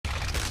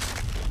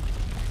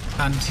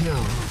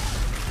Until...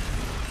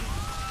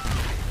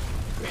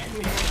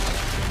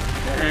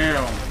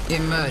 Damn.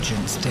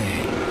 Emergence Day.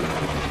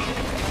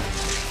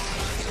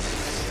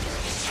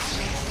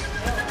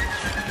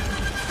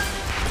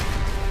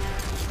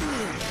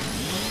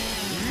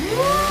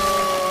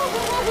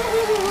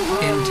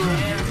 In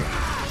time,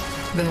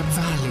 their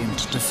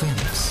valiant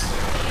defense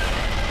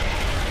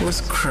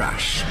was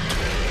crushed,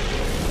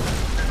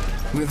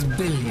 with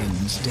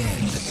billions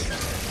dead.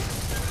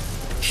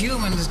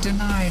 Humans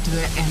denied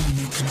their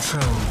enemy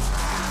control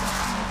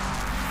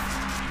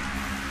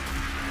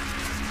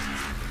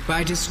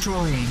by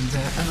destroying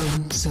their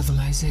own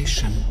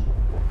civilization.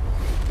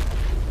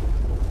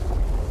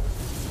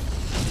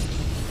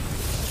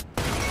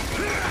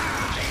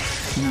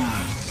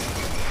 Now,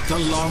 the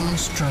long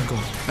struggle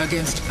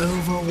against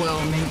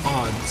overwhelming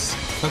odds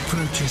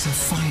approaches a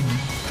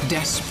final,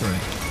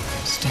 desperate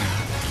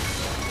stand.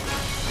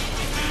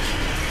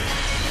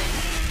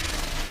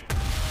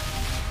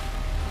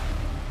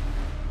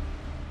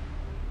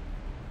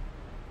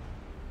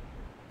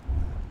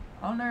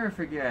 I'll never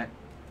forget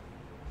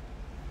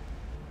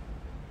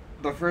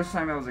the first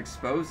time I was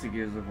exposed to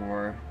Gears of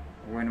War,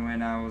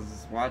 when I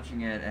was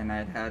watching it and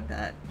I'd had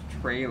that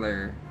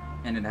trailer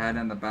and it had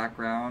in the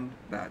background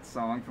that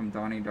song from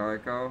Donnie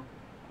Darko,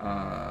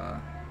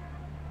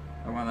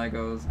 the one that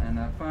goes, and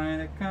I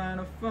find it kind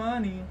of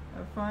funny,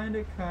 I find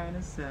it kind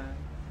of sad,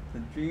 the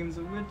dreams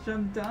of which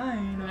I'm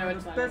dying are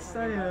the best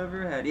I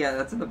ever had. Yeah,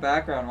 that's in the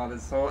background while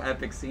this whole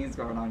epic scene's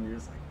going on. You're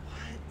just like,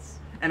 what?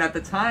 And at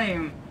the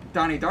time,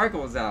 Donnie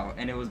Darko was out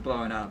and it was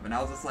blowing up, and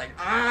I was just like,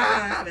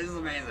 ah, this is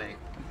amazing.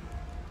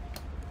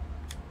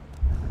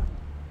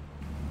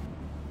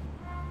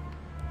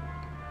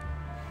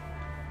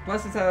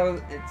 Plus, it's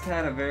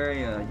had a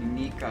very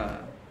unique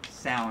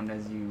sound,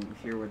 as you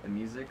hear with the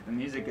music. The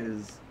music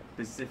is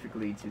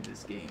specifically to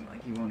this game.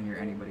 Like, you won't hear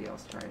anybody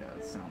else try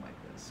to sound like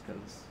this,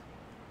 because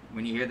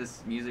when you hear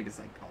this music, it's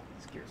like, oh,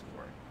 this is Gears of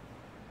War.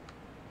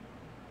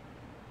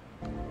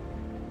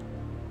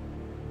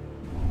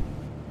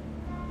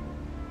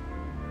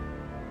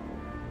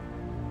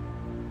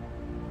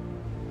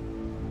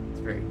 It's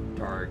very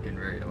dark and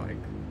very, like,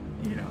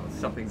 you know,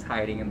 something's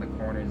hiding in the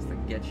corners to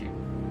get you.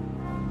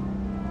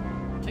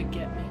 To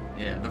get me.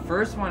 Yeah, the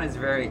first one is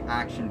very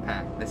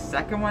action-packed. The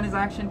second one is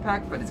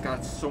action-packed, but it's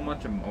got so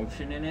much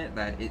emotion in it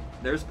that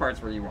there's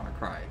parts where you want to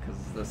cry, because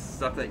the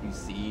stuff that you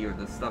see or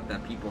the stuff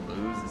that people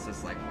lose is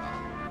just like,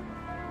 wow.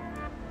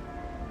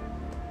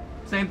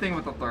 Same thing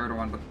with the third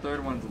one, but the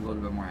third one's a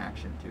little bit more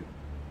action too.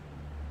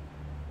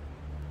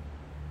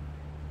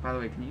 By the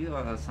way, can you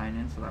sign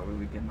in so that way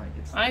we can like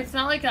it's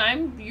not like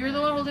you're the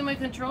one holding my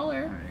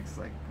controller. Alright, it's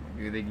like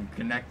maybe they can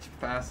connect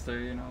faster,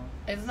 you know.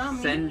 It's not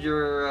me. Send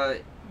your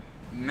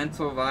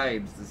mental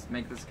vibes to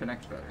make this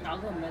connect better. I'll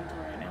go mental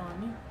right now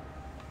on you.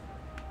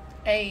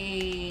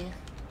 Hey.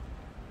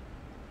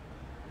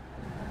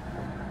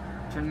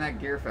 Turn that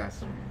gear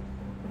faster.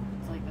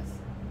 It's like this.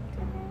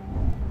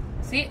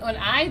 See, when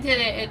I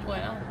did it, it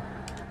went on.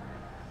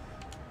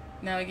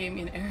 Now it gave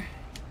me an error.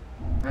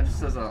 That just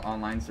says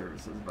online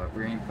services, but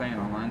we ain't playing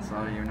online, so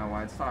I don't even know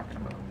why it's talking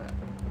about that.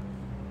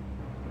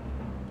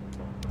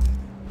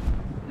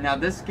 Now,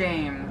 this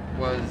game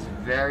was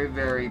very,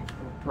 very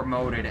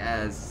promoted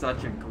as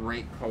such a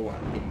great co-op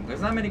game.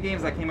 There's not many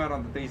games that came out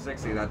on the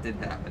 360 that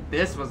did that, but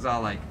this was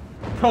all like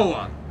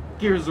co-op,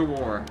 Gears of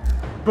War,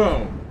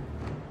 boom.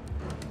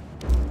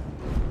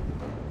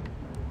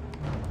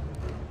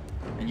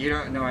 And you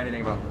don't know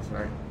anything about this,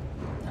 right?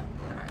 No.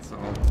 Alright, so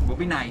we'll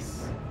be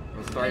nice.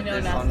 We'll start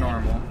this nothing.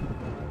 on normal.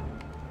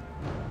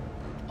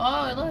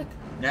 Oh, look.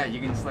 Yeah,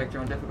 you can select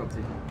your own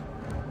difficulty.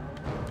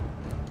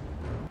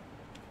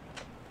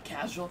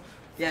 Casual.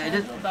 Yeah, it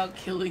is about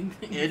killing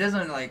things. It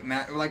doesn't like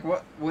matter. Like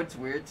what's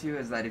weird too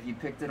is that if you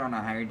picked it on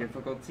a higher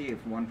difficulty,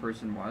 if one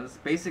person was,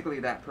 basically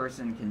that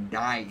person can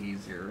die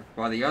easier,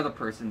 while the other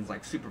person's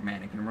like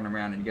Superman and can run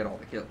around and get all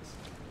the kills.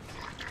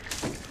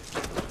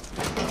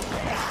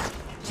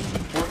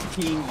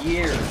 14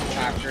 years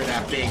after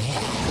that big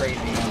crazy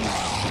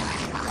unlock.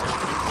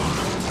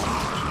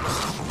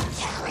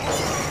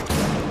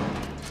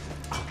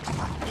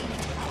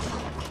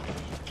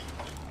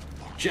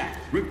 Jack,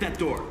 rip that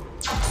door.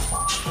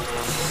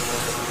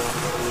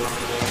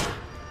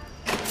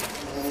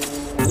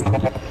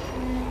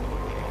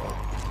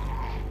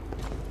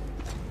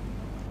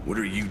 What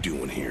are you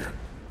doing here?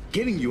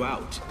 Getting you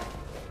out.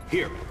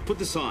 Here, put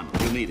this on.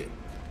 You'll need it.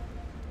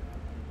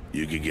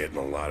 You could get in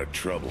a lot of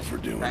trouble for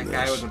doing this.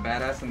 That guy was a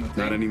badass in the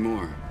thing. Not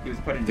anymore. He was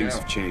put in jail. Things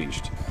have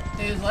changed.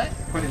 He was what?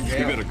 Put in jail.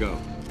 You better go.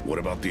 What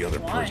about the other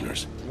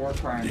prisoners? War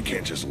crimes. You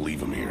can't just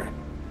leave them here.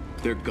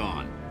 They're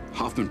gone.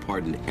 Hoffman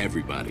pardoned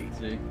everybody.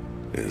 See?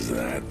 Is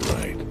that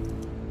right?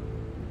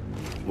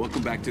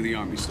 Welcome back to the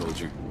army,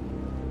 soldier.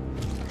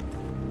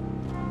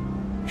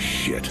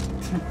 Shit.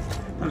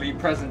 The lead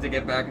present to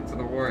get back into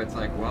the war. It's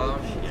like, well,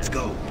 shit. Let's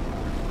go.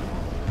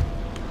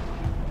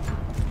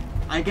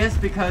 I guess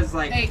because,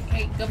 like...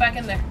 Hey, go back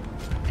in there.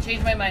 I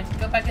changed my mind.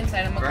 Go back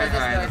inside. I'm gonna close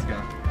this door. Let's go.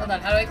 Hold on,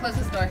 how do I close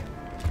this door?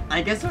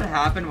 I guess what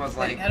happened was,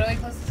 like... Wait, how do I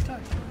close this door?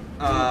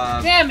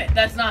 Damn it!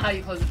 That's not how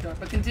you close the door.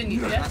 But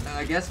continue. Yeah.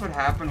 I guess what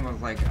happened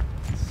was like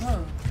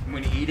Oh.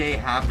 when E-Day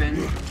happened,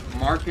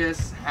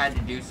 Marcus had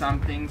to do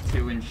something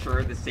to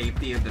ensure the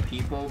safety of the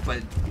people,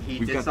 but he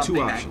We've did got something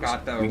two that options.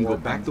 got the We can go war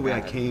back the way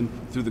I bad. came,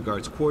 through the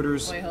guards'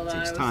 quarters. Wait, hold on,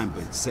 Takes I was- time,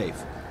 but it's safe.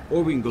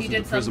 Or we can go He through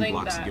the did prison something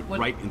blocks and that get would-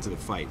 right into the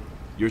fight.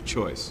 Your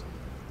choice.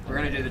 We're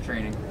gonna do the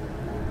training.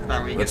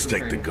 That way you Let's get some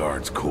take the training.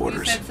 guards' You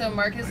quarters. said so.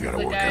 Marcus I is gotta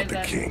the work guy out the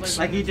that kinks. was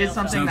Like he did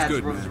something Sounds that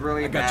good, was man.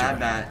 really I got bad you.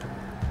 that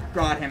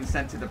got him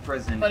sent to the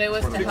prison. But it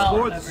was for to the help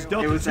war. everyone.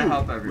 Delta It was to 2.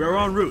 help everyone. We're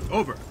en route.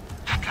 Over.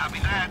 Copy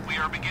that. We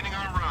are beginning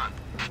our run.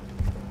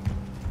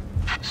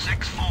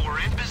 6-4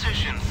 in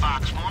position.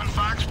 Fox 1,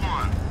 Fox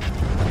 1.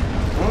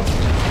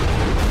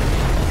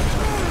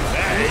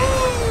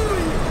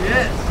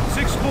 Yes.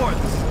 6-4.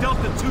 This is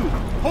Delta 2.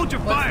 Hold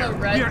your What's fire. the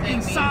red We are thing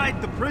mean?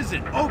 inside the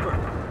prison. Over.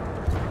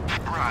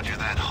 Roger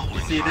that.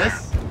 Holding See fire.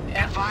 this?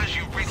 Yeah. Advise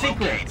you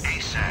relocate Secrets.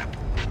 ASAP.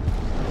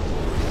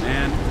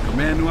 Man, if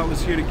command knew I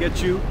was here to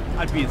get you,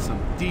 I'd be in some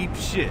deep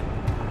shit.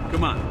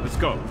 Come on, let's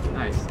go.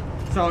 Nice.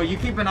 So you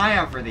keep an eye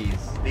out for these.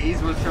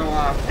 These will show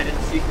off hidden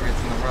secrets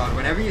in the world.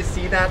 Whenever you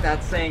see that,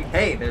 that's saying,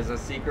 hey, there's a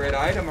secret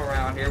item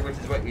around here, which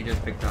is what you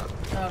just picked up.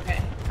 Okay.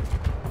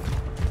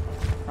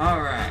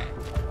 Alright.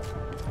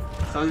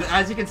 So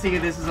as you can see,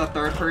 this is a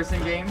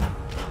third-person game.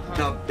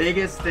 The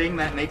biggest thing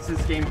that makes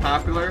this game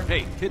popular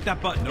Hey, hit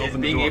that button. is Open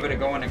the being door. able to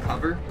go into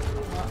cover.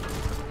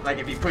 Like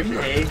if you push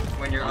A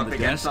when you're On up the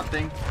against desk?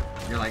 something,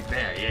 you're like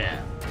there,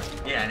 yeah.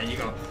 Yeah, and then you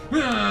go,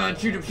 "Ah,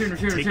 shoot him, shoot him,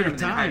 shoot him, Take shoot your him, and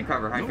then hide time.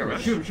 cover, hide No cover,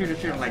 rush. shoot him, shoot him,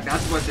 shoot him. Like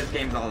that's what this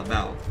game's all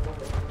about.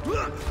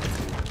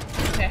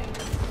 Okay.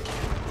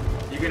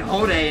 You can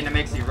hold A and it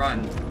makes you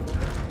run.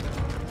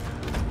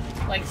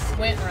 Like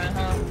squint run,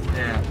 huh?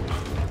 Yeah.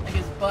 Like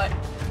his butt.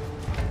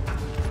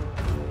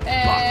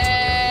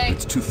 Hey!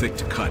 It's too thick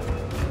to cut.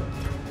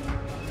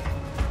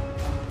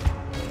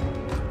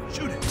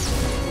 Shoot it.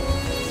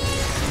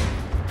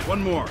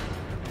 One more.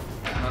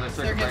 Another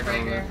circuit Circuit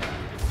breaker. breaker.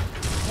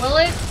 Will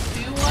it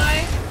do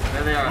Y?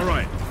 There they are. All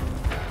right.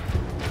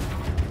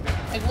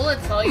 Like, will it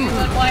tell you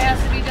when Y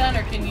has to be done,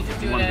 or can you just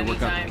do You it wanted at to any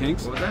work out the time?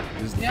 kinks? What was that?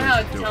 This is the You know how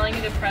place it's to do telling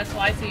it. you to press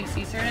Y so you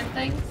see certain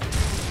things?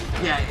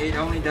 Yeah, it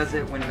only does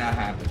it when that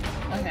happens.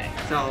 Okay.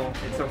 So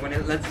when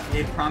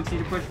it prompts you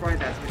to push Y,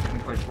 that's when you can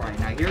push Y.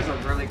 Now here's a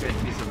really good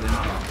piece of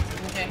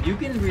info. Okay. You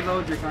can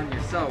reload your gun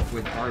yourself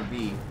with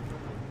RB.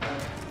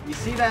 You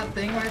see that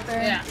thing right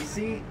there? Yeah. You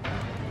see,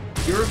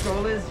 your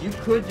goal is you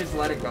could just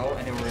let it go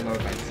and it will reload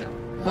by itself.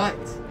 But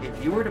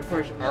if you were to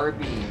push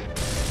RB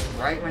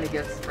right when it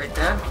gets right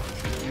there,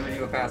 you would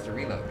do a faster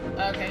reload.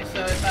 Okay,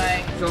 so if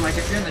I... So like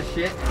if you're in the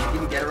shit and you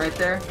can get it right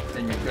there,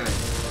 then you're good.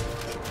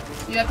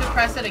 You have to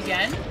press it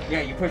again?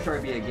 Yeah, you push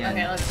RB again.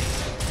 Okay, let's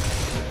see.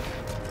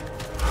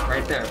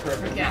 Right there,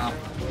 perfect. Okay. Now,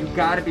 you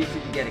gotta be sure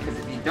you get it, because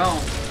if you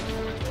don't...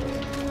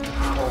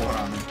 Oh, hold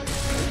on.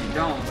 If you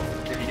don't,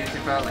 if you do too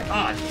fast, like,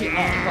 oh shit, oh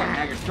fuck,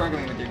 now you're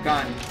struggling with your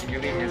gun, and you're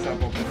leaving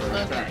yourself open for an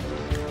attack.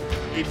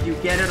 If you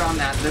get it on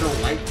that little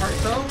white part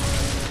though,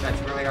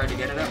 that's really hard to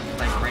get it up.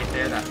 Like right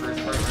there, that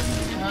first part right in the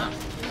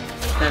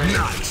beginning. There it is.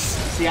 Nice.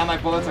 See how my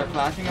bullets are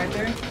flashing right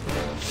there?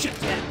 Shit.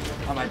 Yeah.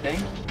 On my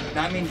thing?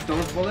 That means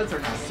those bullets are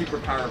now super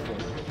powerful.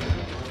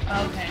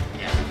 Okay.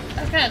 Yeah.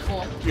 That's kind of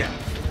cool. Yeah.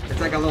 It's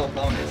like a little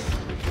bonus.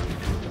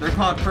 They're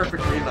called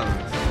perfect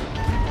reloads.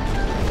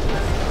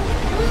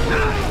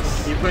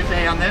 Nice. You push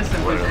A on this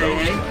and What push are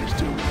those AA. guys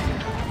doing?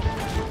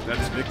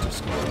 That's Victor's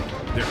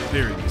squad. They're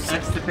clearing this.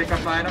 X to pick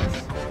up items.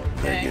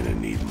 They're Okay. gonna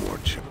need more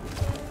chip.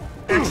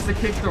 X to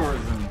kick doors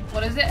and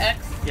What is it?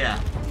 X? yeah.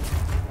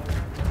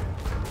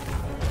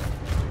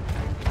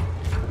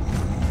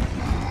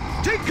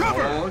 Take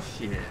cover. Oh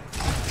shit.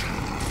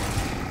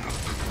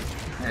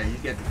 Yeah, you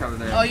get the cover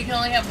there. Oh, you can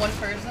only have one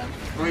person?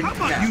 Well, How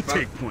about yeah, you but-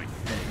 take point?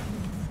 There you go.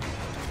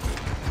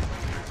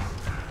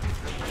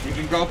 You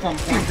can go from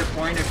point to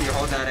point if you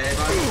hold that A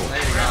button.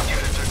 There you go.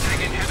 Units are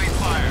taking heavy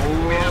fire.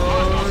 We have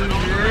hostiles in Oh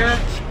all shit.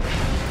 directions.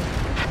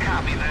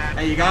 Copy that.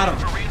 Hey, you got him.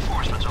 For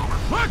reinforcements, over.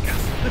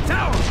 Marcus, the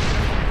tower.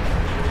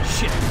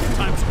 Shit.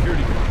 Time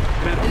security guard.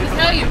 Man, Is this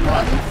how you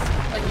run?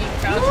 Like you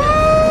crouch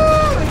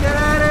Woo! Get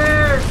out of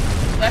here!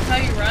 it? That's how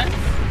you run?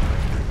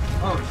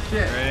 Oh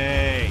shit.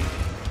 Hey.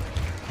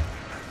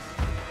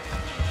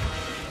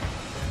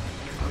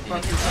 What the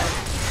fuck is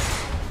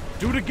that?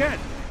 Do it again.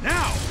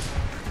 Now.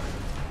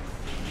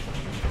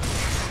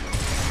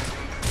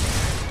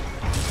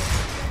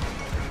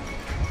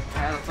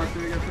 How the fuck do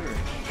we get through?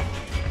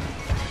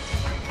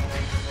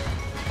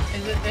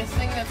 Is it this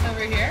thing that's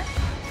over here?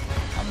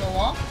 On the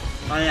wall?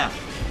 Oh yeah.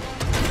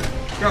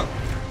 Go.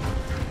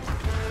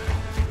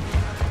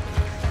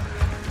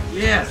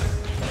 Yes.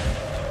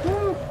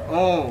 Woo.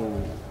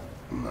 Oh.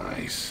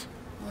 Nice.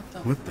 What the?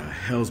 What the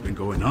hell's been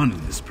going on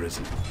in this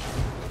prison?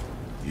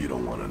 You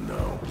don't want to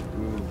know.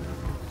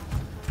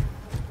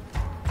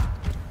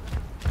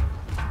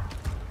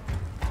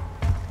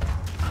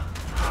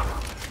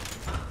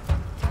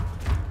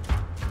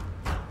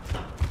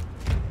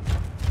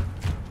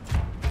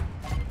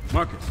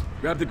 Marcus,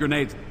 grab the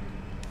grenades.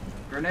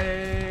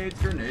 Grenades,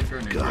 grenades,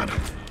 grenades. Got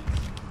him.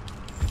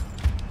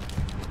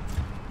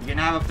 You can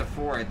have up to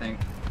 4, I think.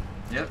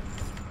 Yep.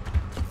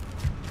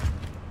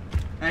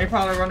 Now you're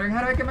probably wondering,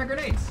 how do I get my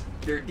grenades?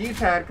 Your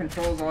D-pad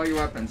controls all your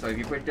weapons. So if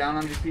you put down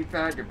on your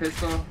D-pad, your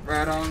pistol,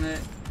 right on it.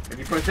 If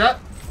you push up,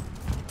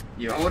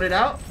 you hold it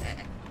out.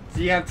 So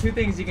you have 2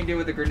 things you can do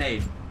with a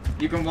grenade.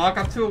 You can walk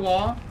up to a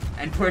wall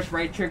and push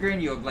right trigger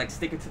and you'll like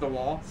stick it to the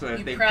wall. So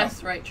if they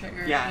press right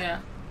trigger. Yeah.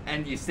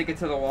 And you stick it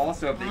to the wall,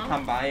 so if they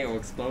come by, it will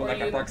explode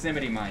like a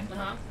proximity mine.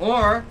 Uh-huh.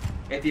 Or,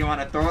 if you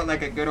want to throw it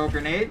like a good old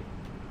grenade,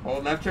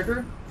 hold left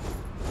trigger,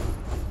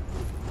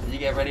 you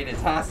get ready to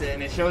toss it,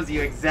 and it shows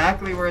you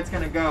exactly where it's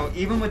going to go.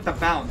 Even with the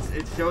bounce,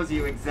 it shows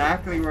you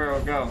exactly where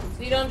it'll go.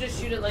 So you don't just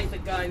shoot it like the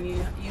gun,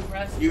 you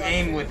press You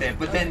aim with it,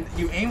 but then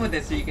you aim with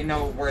it so you can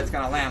know where it's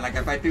going to land. Like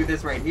if I threw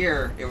this right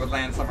here, it would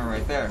land somewhere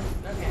right there.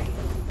 Okay.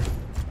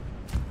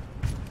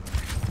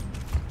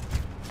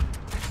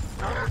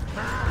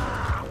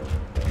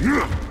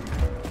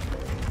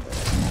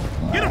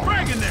 Get a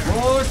frag in there!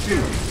 Oh,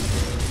 shoot.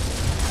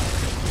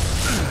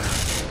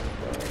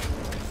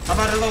 How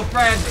about a little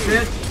frag,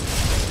 bitch?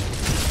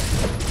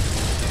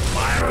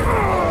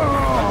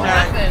 What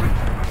happened?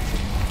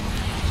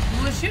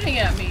 Who was shooting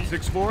at me?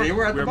 6-4, They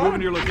were at the we're bottom.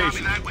 moving your Copy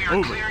location. that. We are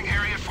Over. clearing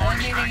area for I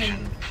didn't extraction.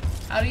 even...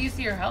 How do you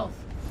see your health?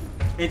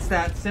 It's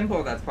that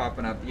symbol that's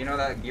popping up. You know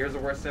that Gears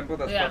of War symbol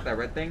that's Yeah. got that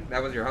red thing?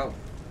 That was your health.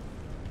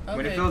 Okay.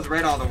 When it feels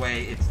red all the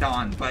way, it's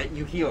dawn, but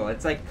you heal.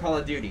 It's like Call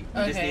of Duty.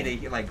 You just Okay.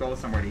 need to like go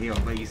somewhere to heal.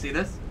 But you see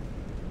this?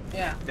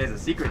 Yeah. There's a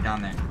secret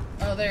down there.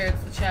 Oh, there,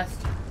 it's the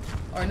chest.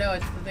 Or no,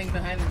 it's the thing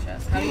behind the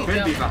chest. How do you Could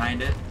jump? be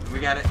behind it. We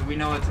got it. We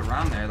know it's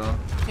around there though.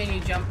 Can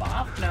you jump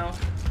off? No.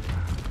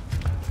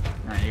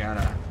 No, you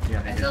gotta I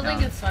hit still down.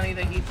 think it's funny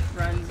that he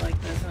runs like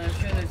this, and I'm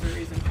sure there's a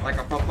reason for Like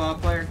it. a football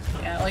player.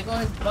 Yeah, like well,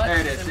 his butt There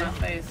it is is, in see? my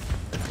face.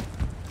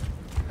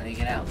 How do you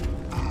get out?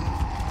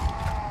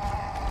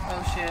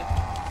 Oh shit.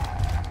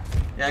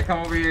 Yeah, come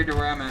over here to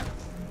where I'm at.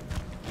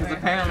 Because Where?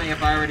 apparently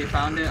if I already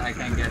found it, I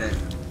can't get it.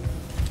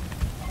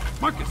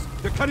 Marcus,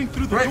 they're cutting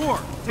through the Rick, door.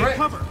 Take Rick,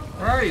 cover.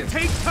 Where are you?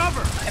 Take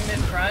cover. I'm in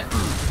front.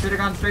 Should have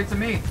gone straight to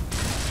me.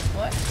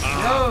 What?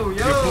 Yo.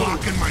 You're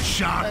blocking my That's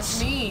shots.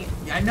 me.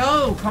 I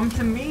know. Come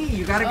to me.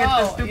 You gotta get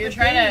this Oh, stupid you're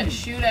trying thing. to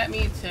shoot at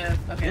me to...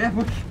 Okay.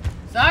 Yeah,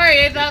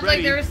 Sorry, I thought like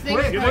ready. there was things...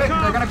 quick, Here quick. they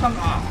come. They're gonna come.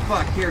 Oh,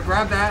 fuck. Here,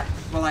 grab that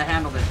while I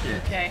handle this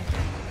shit. Okay,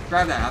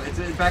 Grab that. It's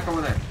back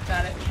over there.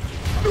 got it.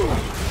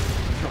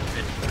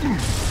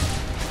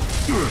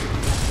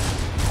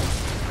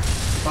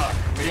 Fuck.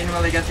 We didn't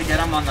really get to get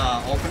him on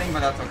the opening,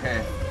 but that's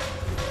okay.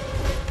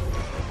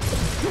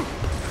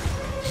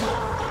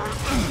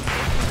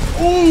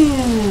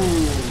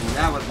 Ooh,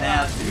 that was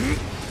nasty.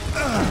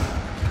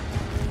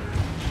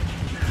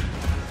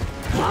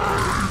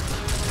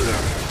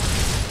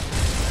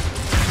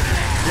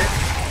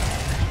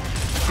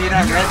 See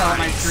that red on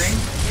my screen?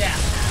 Yeah.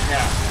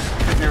 Yeah.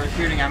 Because they were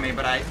shooting at me,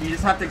 but you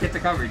just have to get to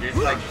cover. Just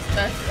like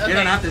That's okay. you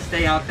don't have to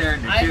stay out there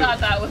and I shoot. thought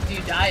that was you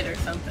died or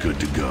something. Good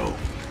to go.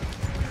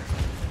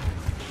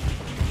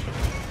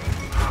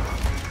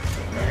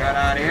 We got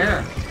out of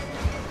here.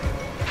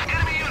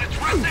 Enemy units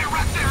right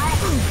there,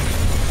 over.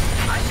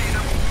 I see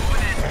them.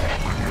 Moving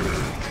in.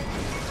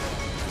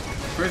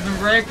 Prison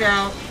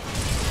breakout.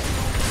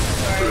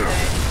 Sorry,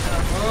 Zay.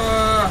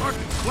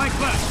 Marcus, flank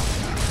left.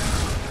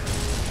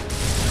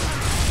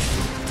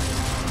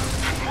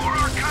 More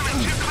are coming.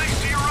 Too close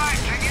to your right.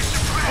 Can you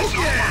suppress? Oh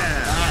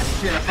yeah! Ah,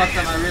 shit, I fucked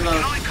up my You reload.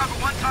 can only cover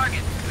one target.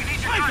 We need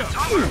your guns.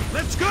 Michael, Over.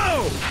 let's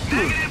go.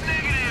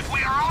 Negative.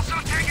 We are also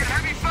taking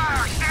heavy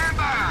fire. Stand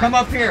by. Come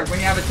up here when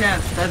you have a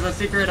chance. There's a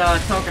secret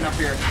token up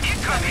here.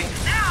 Incoming.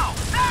 Now.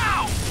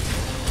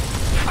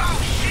 Oh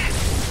shit.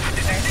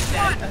 This is this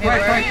one. Okay, Quick,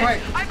 where quick, are quick.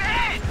 I'm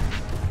ahead.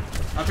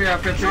 Up here.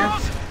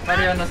 Right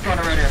here in this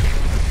corner right here.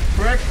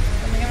 Quick.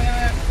 you?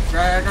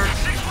 Grab.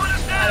 6-1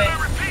 is down. Got it. I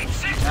repeat.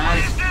 6-1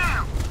 Nice. is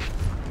down.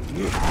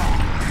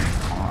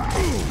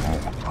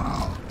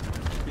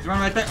 He's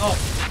running right there. Oh,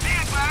 Be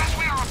advised,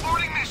 we are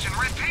aborting mission.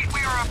 Repeat, we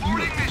are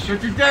aborting mission.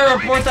 don't you dare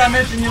report that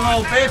mission, you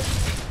little bitch.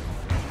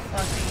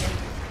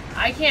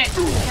 I can't.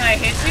 Can I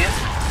hit you?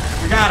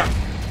 We got him.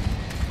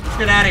 Let's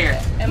get out of here.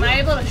 Am I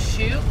able to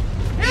shoot you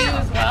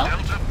as well?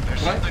 Delta,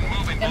 there's What? something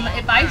moving.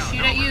 If I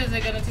shoot at you, is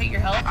it gonna take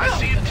your health? I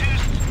see it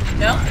too.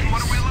 No.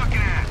 What are we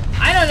looking at?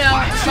 I don't know.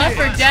 Left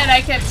for dead,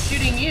 I kept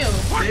shooting you.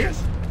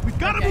 Marcus, we've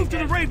got to Okay, move to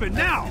the good. Raven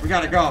now. We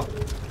gotta go.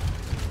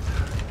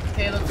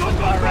 Okay, let's go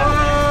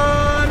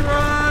around.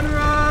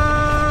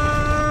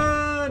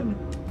 Run!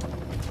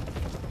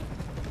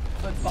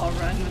 Football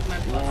run with my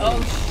blood.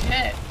 Oh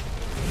shit.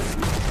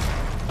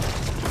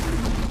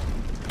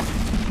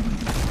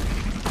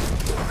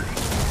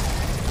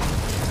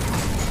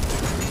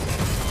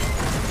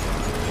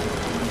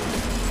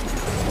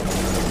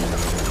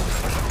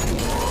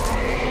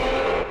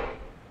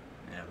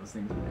 Yeah, those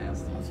things are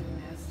nasty. Those are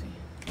nasty.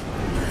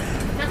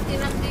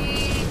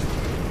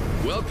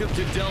 Nasty. Welcome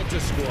to Delta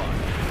Squad.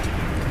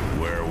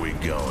 Where are we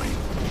going?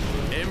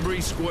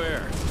 Embry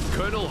Square.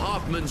 Colonel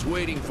Hoffman's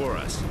waiting for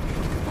us.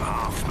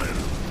 Hoffman.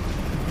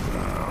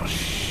 Oh,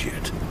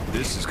 shit.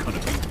 This is gonna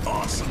be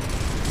awesome.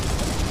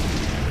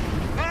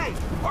 Hey,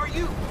 Are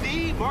you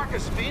the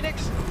Marcus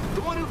Fenix?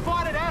 The one who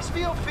fought at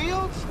Asfield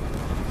Fields?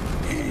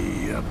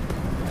 Yep.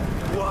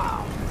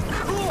 Wow,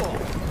 cool.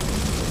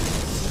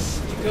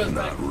 Good.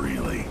 Not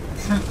really.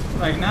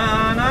 Like,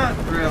 nah, not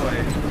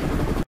really.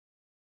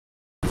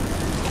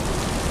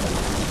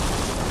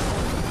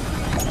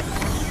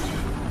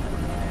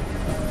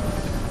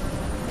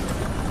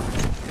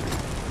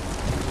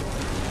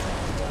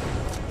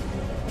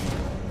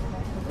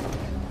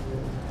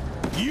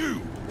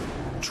 You!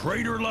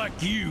 Traitor like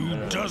you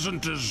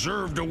doesn't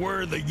deserve to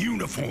wear the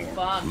uniform.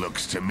 Fuck.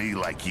 Looks to me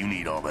like you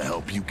need all the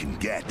help you can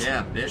get.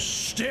 Yeah, bitch.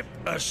 Step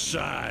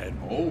aside.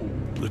 Oh.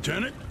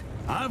 Lieutenant,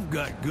 I've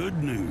got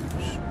good news.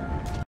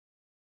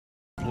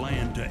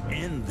 Plan to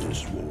end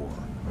this war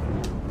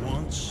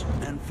once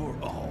and for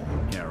all.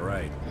 Yeah,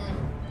 right.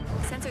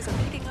 Sensors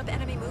are picking up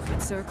enemy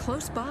movement, sir,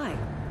 close by.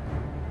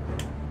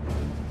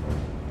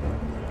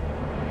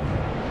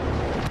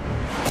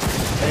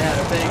 They had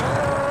a thing.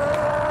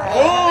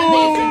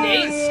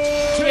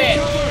 Shit.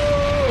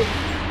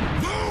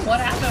 What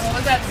happened? What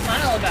was that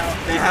smile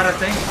about? They had a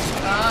thing.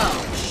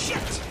 Oh.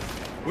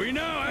 We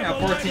now have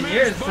Yeah, the 14 light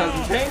years man's doesn't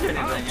ball. change anything,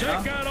 I'll you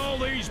take know? out all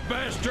these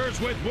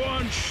bastards with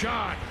one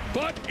shot.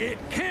 But it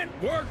can't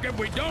work if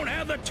we don't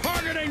have the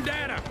targeting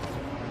data.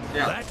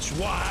 Yeah. That's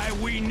why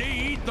we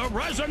need the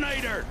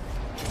resonator.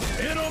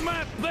 It'll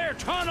map their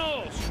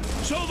tunnels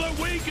so that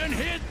we can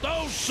hit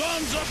those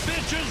sons of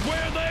bitches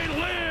where they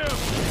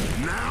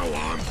live. Now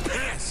I'm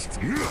pissed.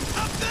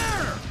 Up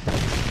there!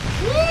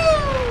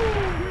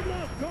 Woo! We've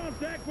lost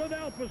contact with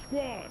Alpha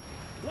Squad.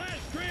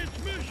 Last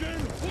transmission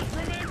was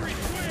from every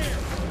square.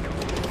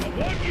 I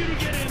want you to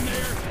get in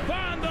there,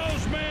 find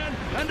those men,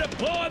 and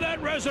deploy that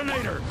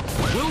resonator.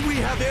 Will we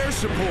have air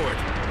support?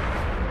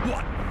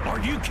 What? Are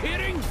you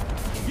kidding?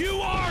 You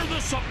are the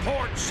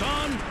support,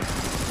 son.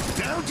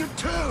 Down to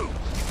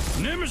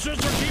 2. Nemesis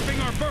are keeping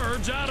our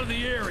birds out of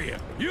the area.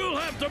 You'll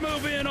have to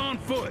move in on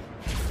foot.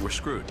 We're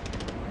screwed.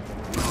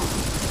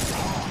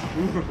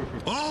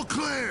 All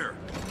clear.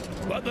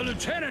 But the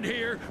lieutenant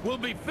here will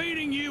be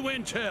feeding you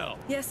intel.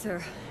 Yes,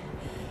 sir.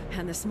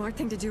 And the smart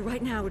thing to do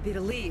right now would be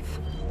to leave.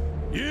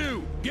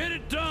 You, get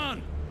it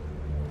done.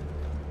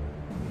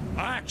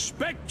 I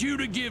expect you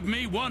to give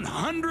me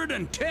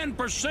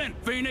 110%,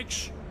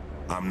 Phoenix.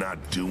 I'm not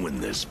doing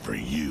this for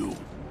you.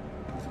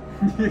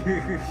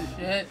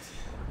 Shit.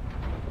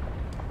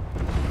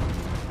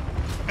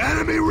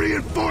 Enemy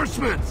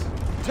reinforcements!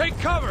 Take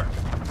cover!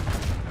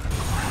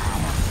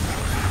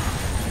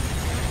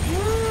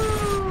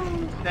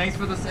 Thanks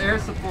for this air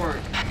support.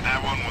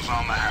 That one was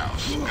on the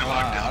house. Good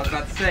luck, I was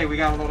about to say, we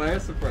got a little air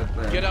support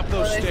there. Get up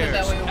those Well, they said stairs.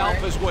 that we weren't.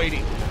 Alpha's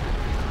waiting.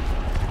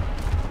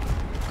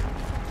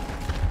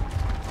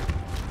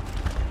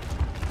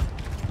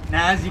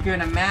 Now, as you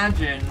can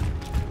imagine,